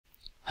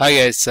Hi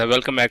guys,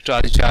 welcome back to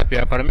Aditya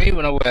RPA Academy.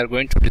 Now we are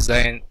going to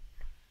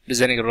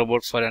designing a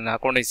robot for an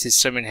accounting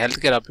system in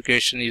healthcare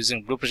application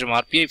using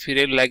BluePrism-RPA. If you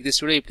really like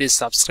this video, please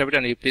subscribe it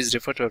and please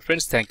refer to your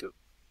friends. Thank you.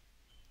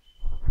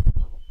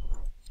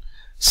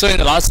 So in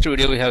the last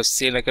video, we have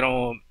seen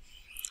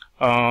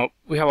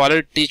we have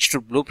already teached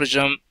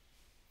BluePrism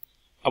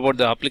about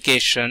the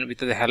application with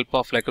the help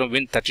of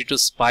Win32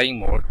 spying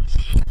mode.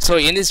 So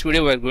in this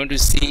video, we are going to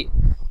see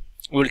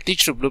we will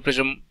teach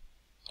BluePrism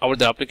about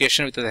the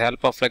application with the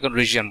help of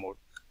region mode.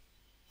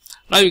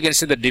 Now you can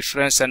see the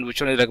difference and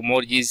which one is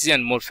more easy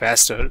and more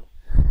faster.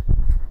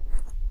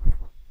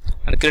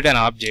 And create an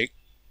object,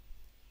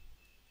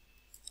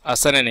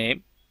 assign a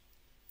name,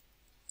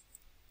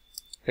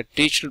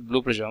 teach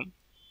BluePrism.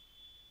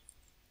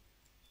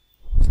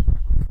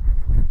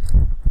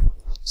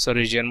 So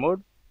region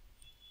mode.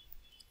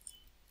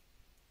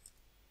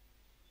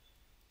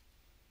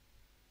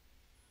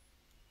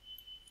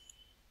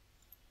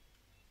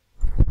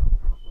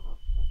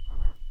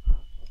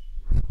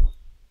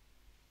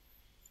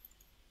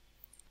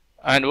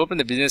 And open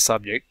the business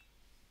object,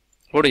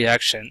 go to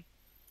action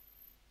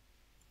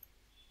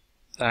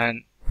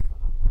and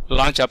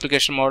launch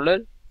application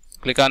modeler,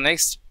 click on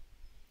next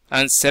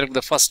and select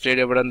the first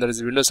radio button, that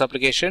is Windows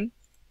application,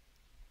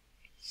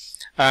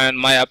 and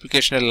my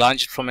application is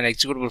launched from an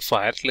executable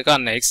file. Click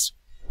on next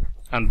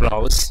and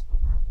browse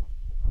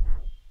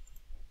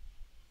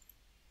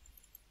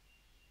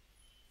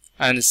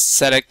and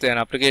select an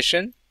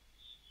application.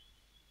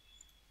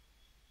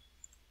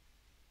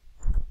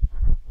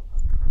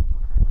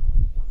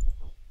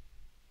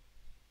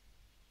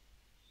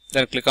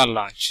 Then click on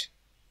launch.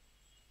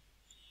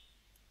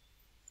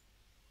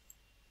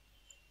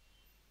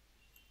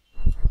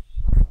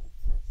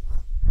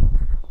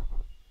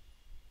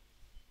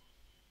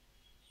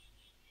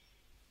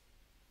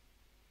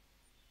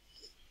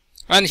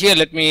 And here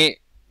let me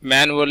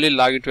manually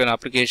log into an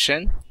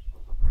application.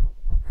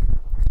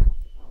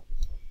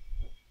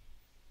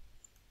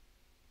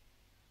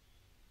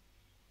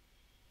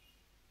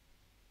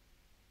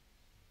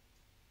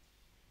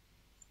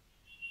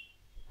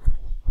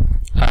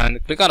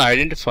 And click on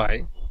identify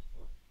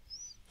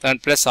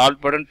and press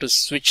alt button to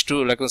switch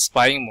to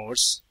spying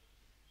modes.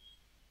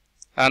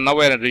 And now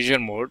we are in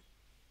region mode.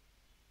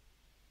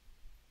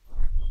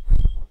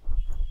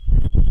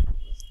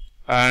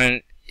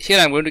 And here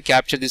I am going to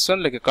capture this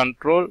one like a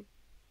control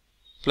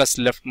plus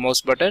left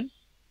mouse button.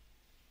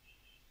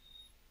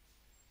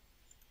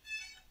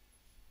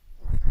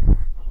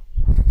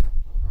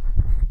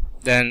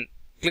 Then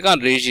click on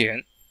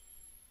region.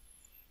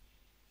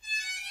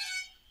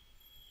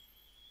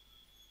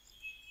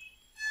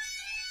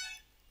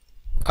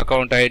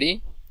 Account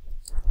ID,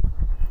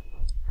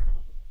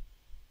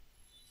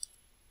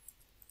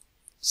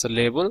 so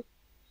label,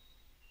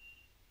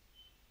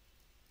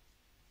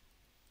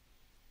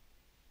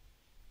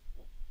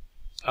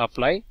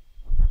 apply,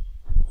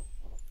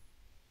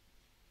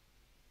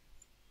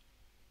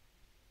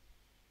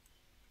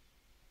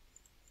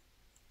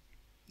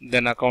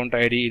 then account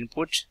ID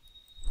input,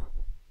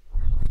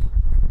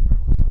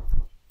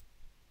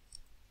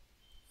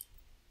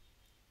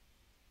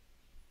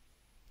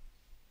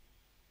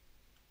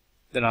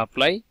 then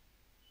apply,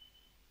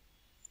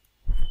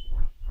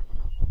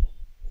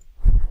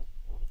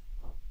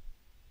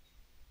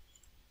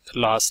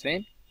 last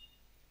name,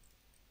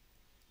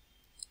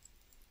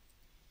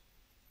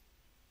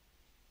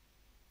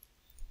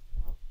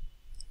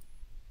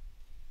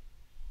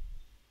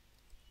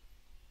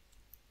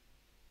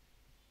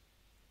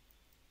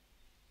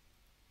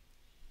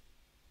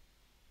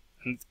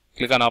 and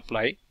click on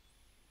apply.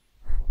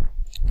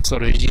 So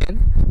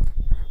region,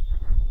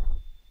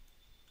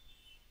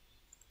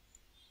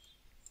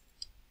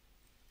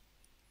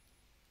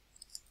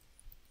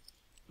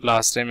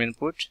 last name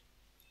input,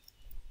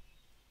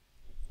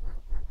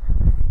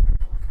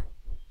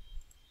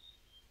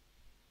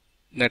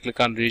 then click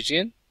on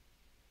region,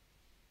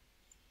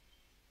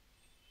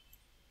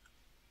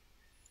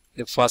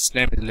 the first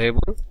name is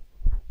label,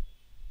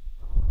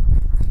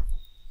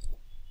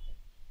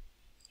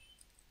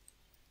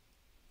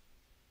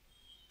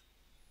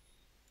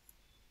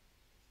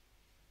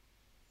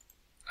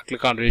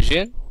 click on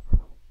region,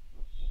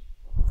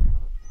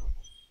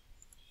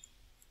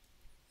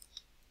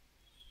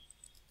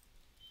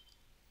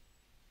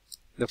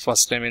 the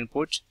first name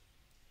input,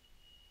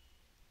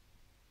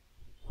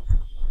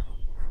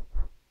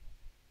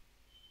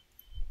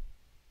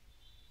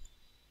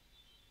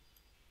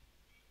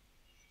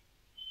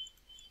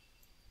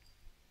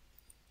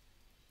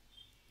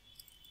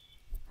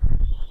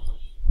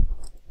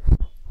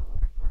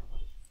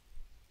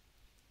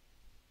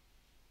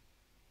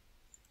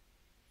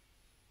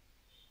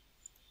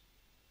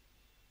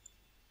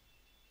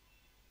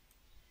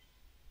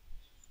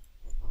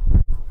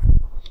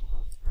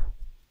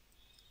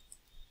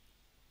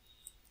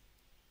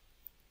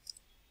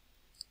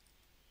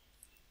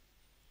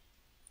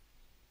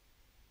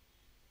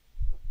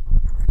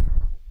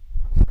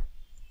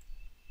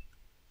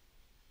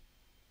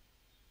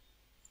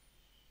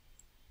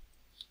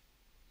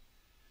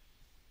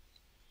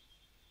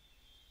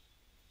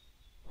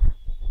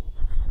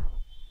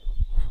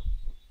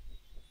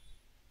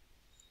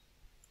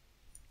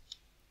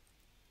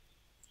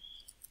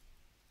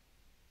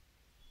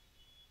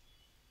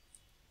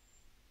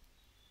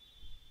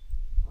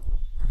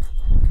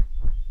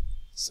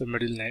 So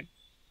middle name.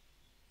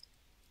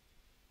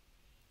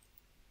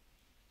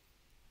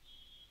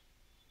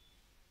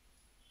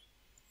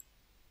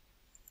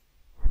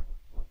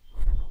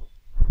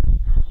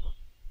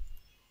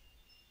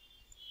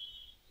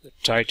 The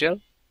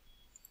title.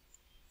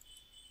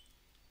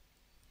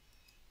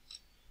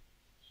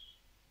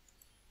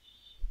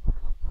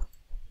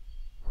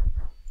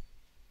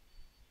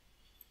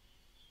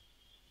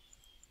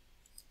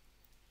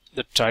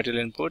 The title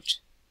input.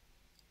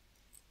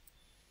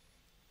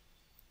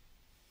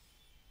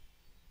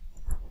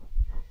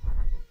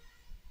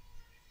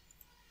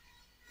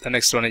 The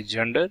next one is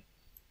gender.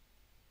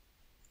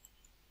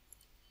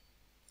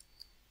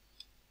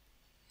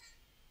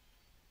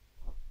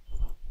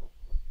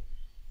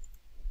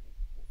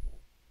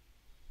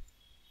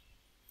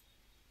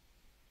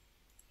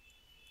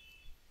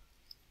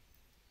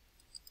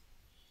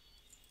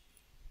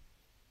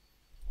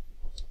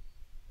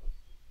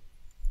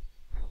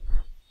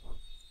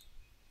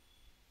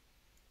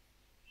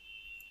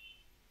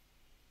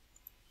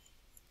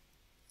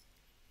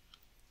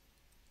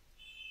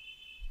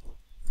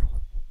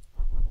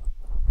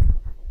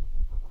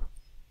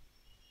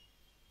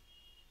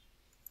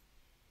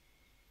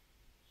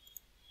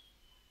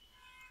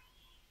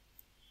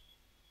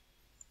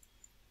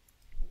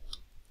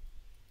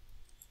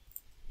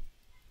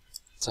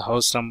 The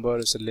house number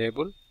is a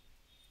label.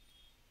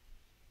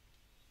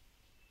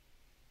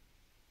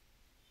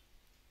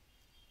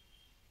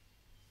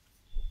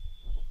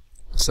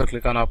 So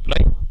click on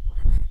apply.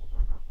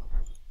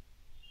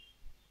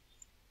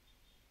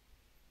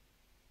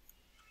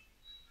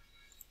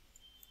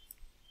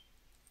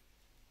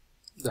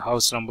 The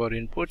house number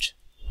input.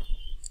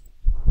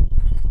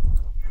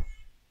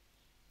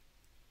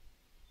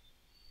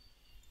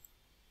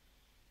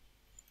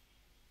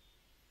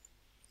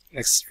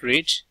 Next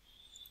street.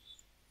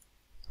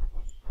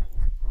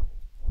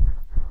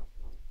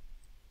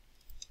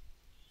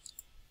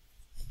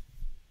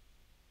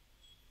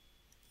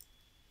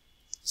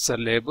 So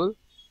label.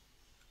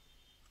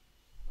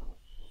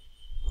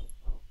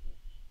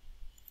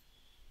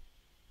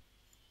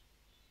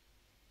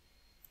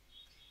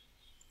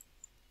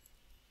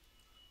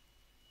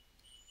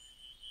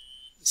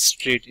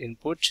 Street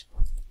input.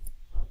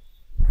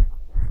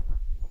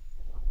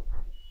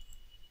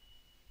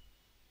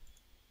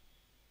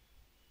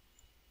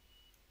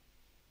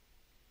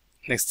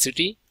 Next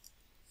city.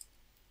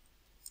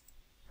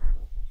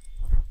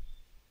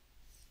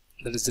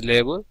 That is the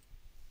label.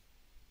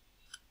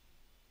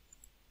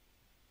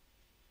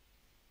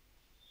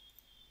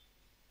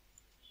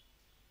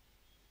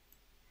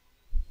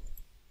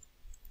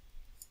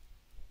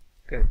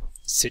 Okay.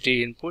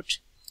 City input.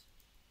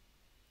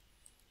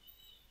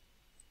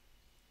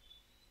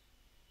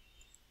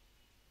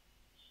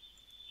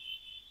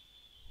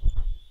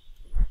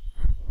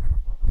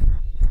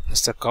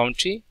 That's the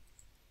county.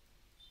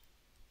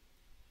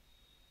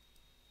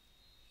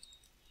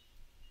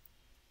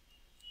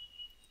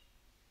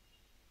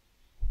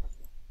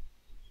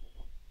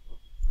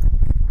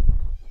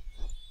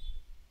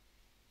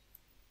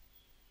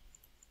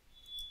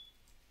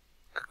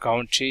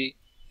 County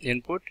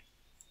input.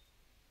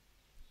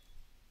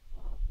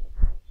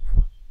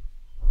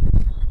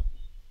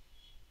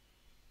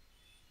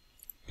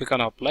 Click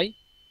on apply.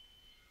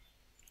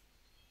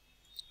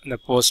 And the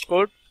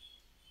postcode.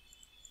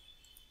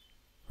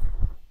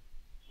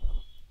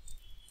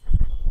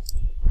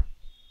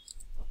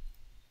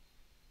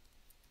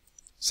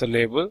 So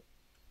label.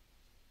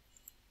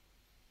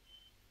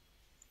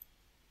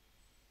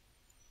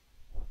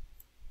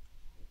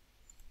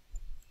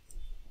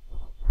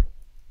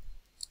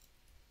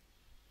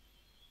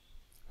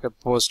 The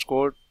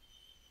postcode.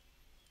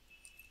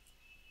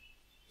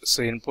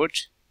 So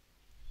input.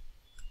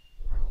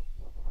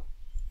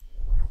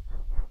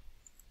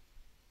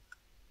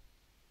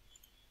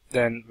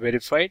 Then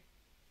verified.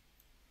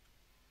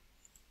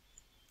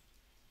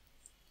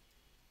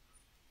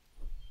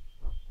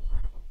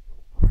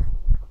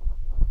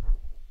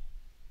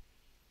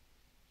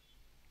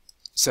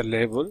 So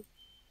label.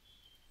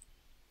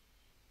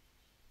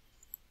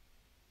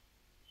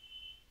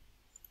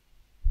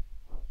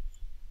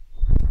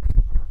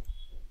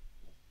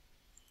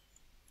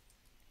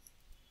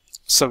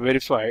 So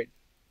verified.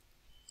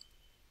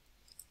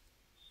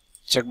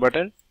 Check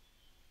button.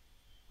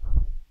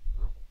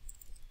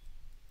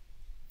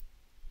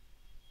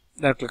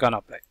 Then click on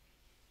apply.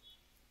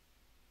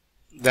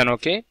 Then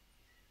OK.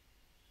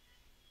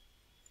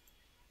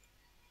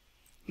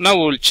 Now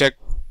we will check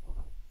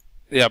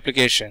the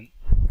application.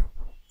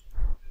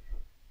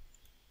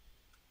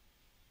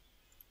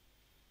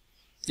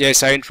 Yeah, I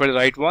signed for the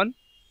right one.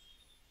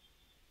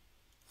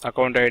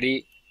 Account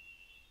ID.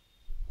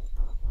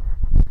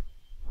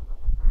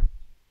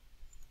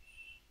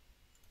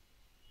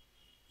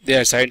 They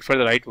are signed for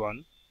the right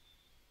one.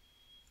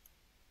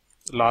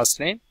 Last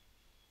name.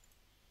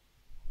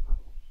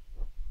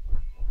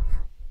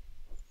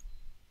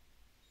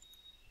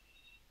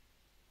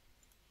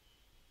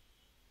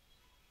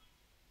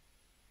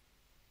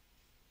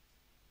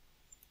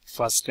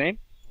 First name.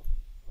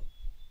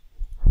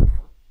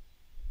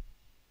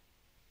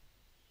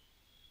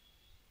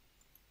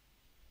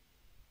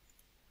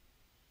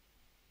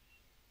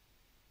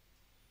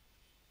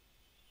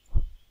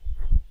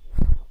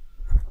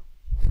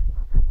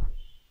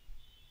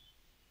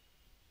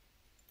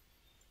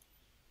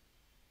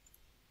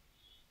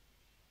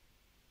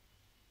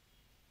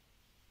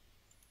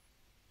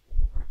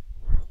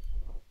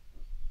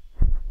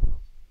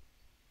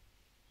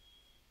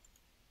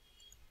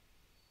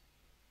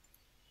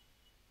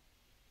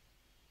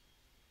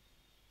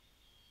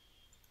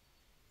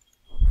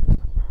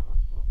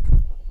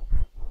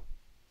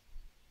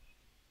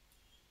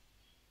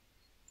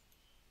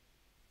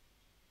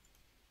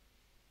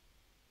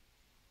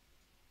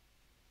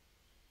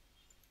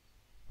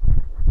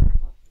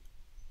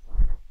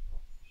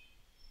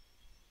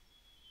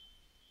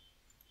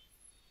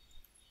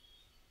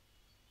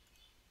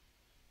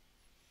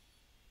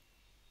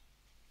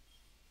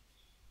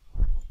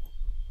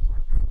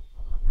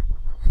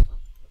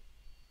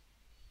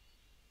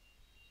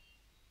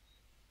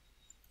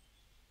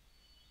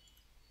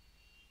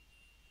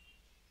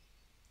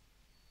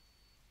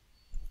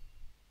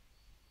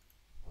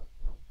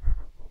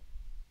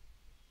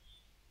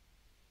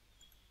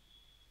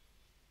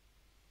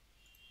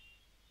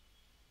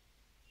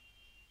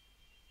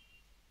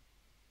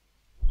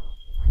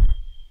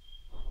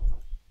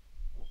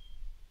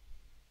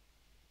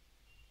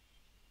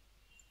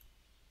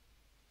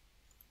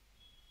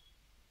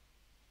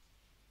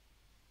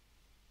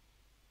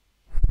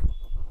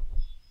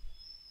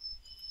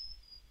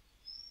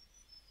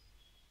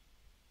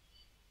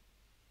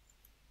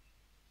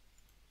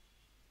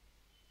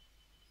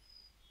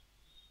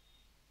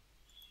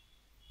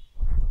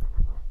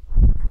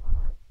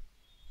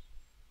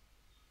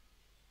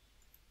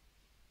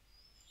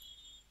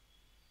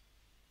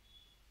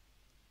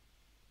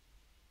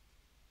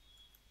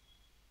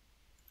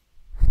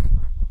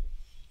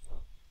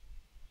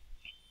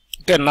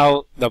 Okay,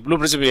 now the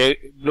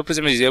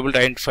BluePrism is able to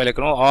identify like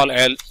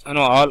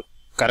all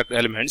correct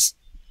elements.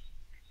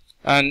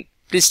 And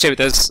please stay with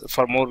us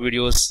for more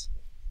videos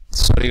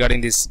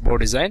regarding this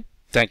board design.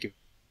 Thank you.